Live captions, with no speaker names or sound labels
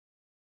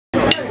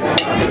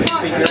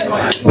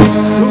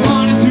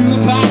Wanted to a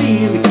party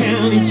in the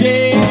county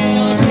jail.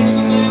 I think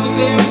the man was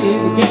there and it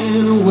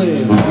began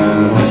well.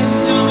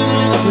 Jumping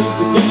in the booth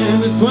began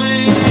to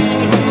swing.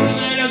 The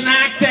ladies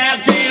knocked out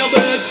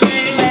jailbird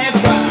swing. Let's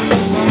rock.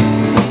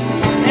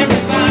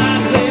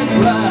 Everybody, let's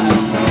rock.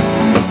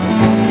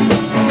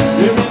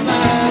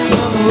 Everybody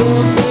on the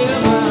road, stay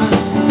alive.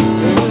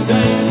 Every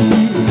dance to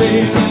the day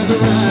has a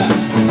ride.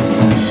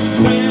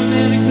 Sam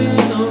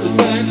Mannington on the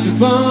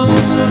saxophone.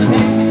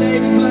 Hanky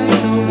Lady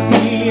playing on the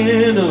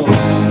piano.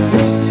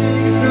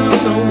 Singing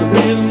strums on the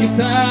rhythm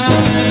guitar.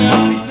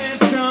 All these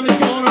best drummers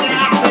gonna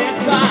rock this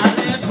bar.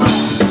 Let's rock.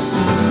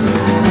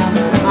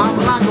 I'm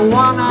like a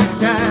one-eyed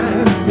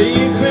cat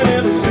peeping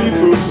in a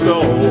seafood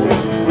store.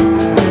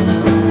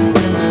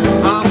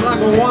 I'm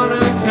like a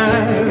one-eyed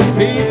cat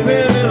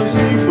peeping in a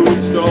seafood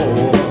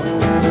store.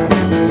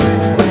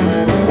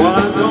 Well, I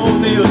don't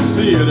need to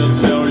see it to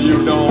tell you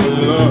don't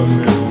love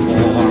me no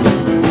more.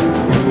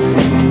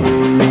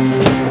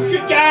 You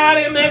got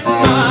him, Miss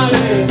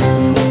Molly.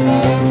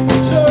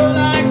 Sure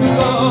like to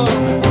go.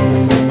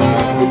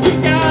 You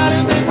got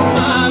him, Miss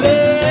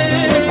Molly.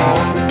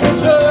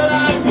 Sure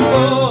like to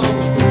go.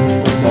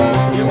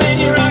 You when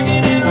you're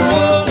rocking and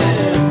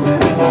rolling,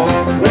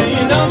 when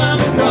you know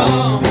Mama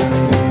come.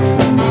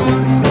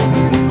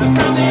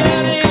 From the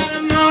early of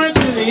the morning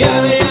to the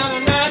early of the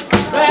night,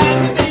 as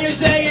the thing you're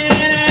shaking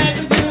and as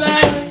the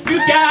delight. You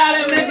got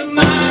him, Miss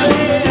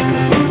Molly.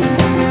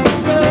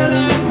 Sure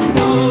like to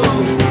go.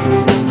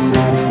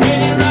 When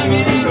you're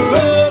rocking and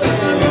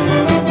rolling,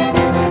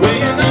 when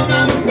you know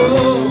Mama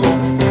come.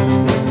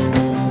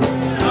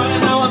 All you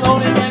know I'm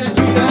only getting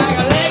sweeter. I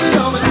got legs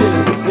on my chin,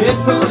 head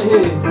full of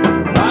head.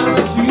 Bottom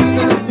of shoes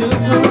and the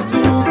tips on my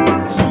shoes.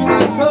 Shoot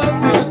that sock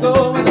to the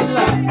door with a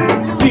light.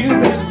 A few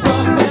pairs of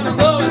socks and I'm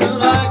going to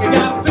like. I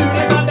got food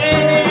in my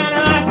belly and a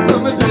license on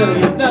my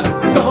jelly. And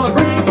nothing's gonna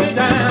bring me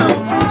down.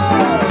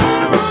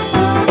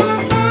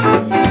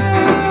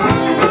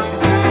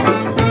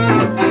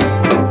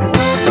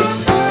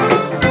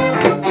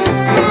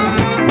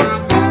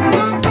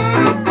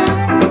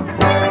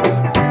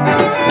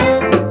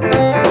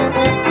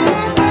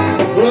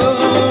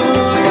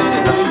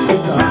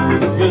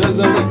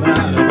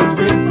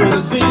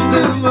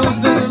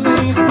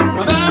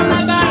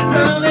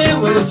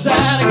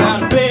 I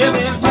got a baby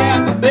and a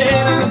chap in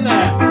bed of the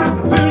night.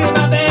 Food in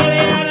my belly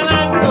and a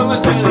license on my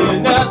jelly.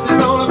 And nothing's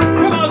gonna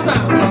come on,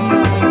 sound.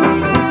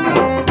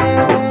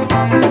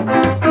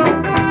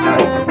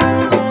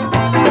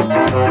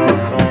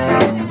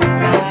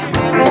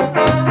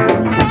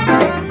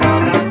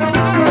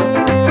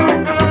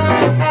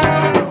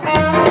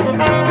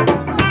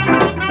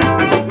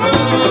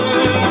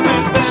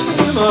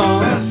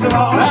 Best of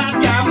all,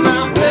 I've got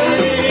my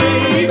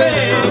baby.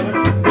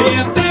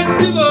 Yeah,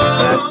 best of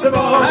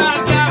all.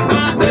 I've got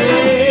my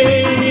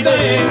baby.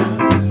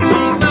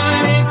 She's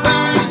mighty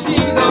fine,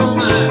 she's all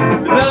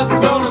mine.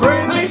 nothing's gonna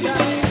bring me down.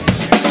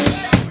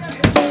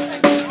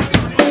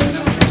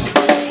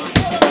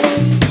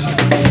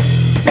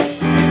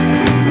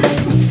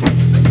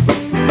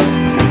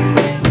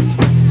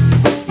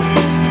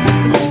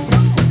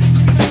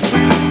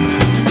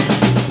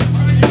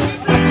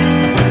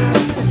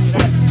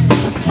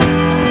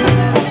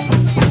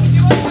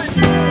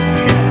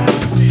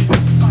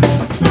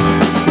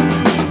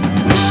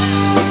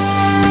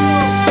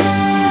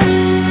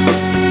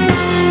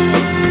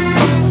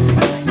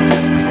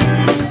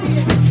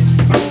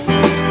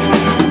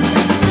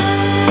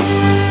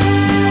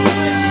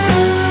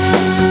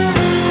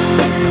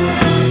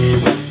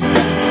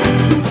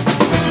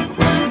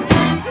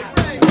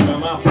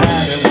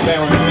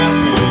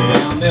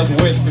 There's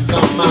whiskey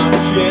on my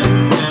chin,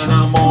 and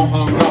I'm all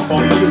hung up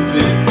on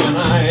music, and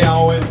I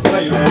always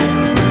tell you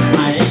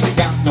I ain't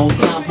got no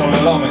time for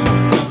loving.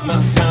 Just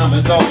much time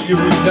is all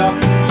used up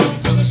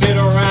just to sit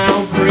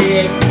around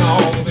creating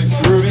all this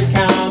groovy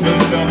kind of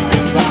stuff.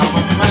 'Cause I'm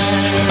a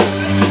man,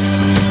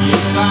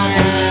 yes I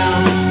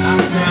am.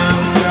 I'm kind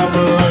of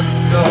troubled,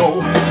 so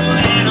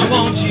And I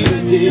want you to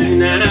do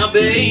now,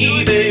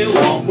 baby.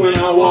 Walk when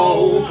I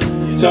walk,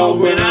 talk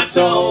when I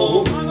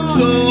talk.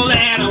 So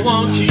that I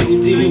want you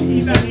to do.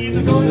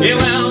 Yeah,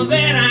 well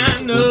then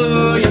I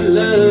know your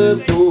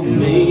love for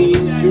me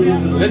is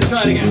true. Let's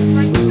try it again.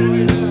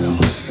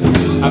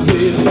 I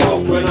said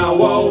walk when I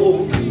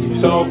walk,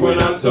 talk when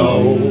I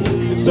talk.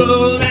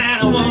 So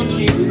that I want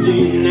you to do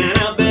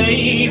now,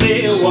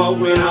 baby. Walk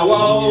when I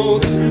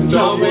walk,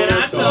 talk when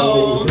I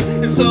talk.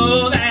 And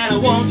so that I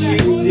want you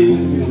to do.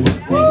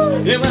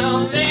 Yeah,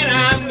 well then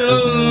I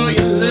know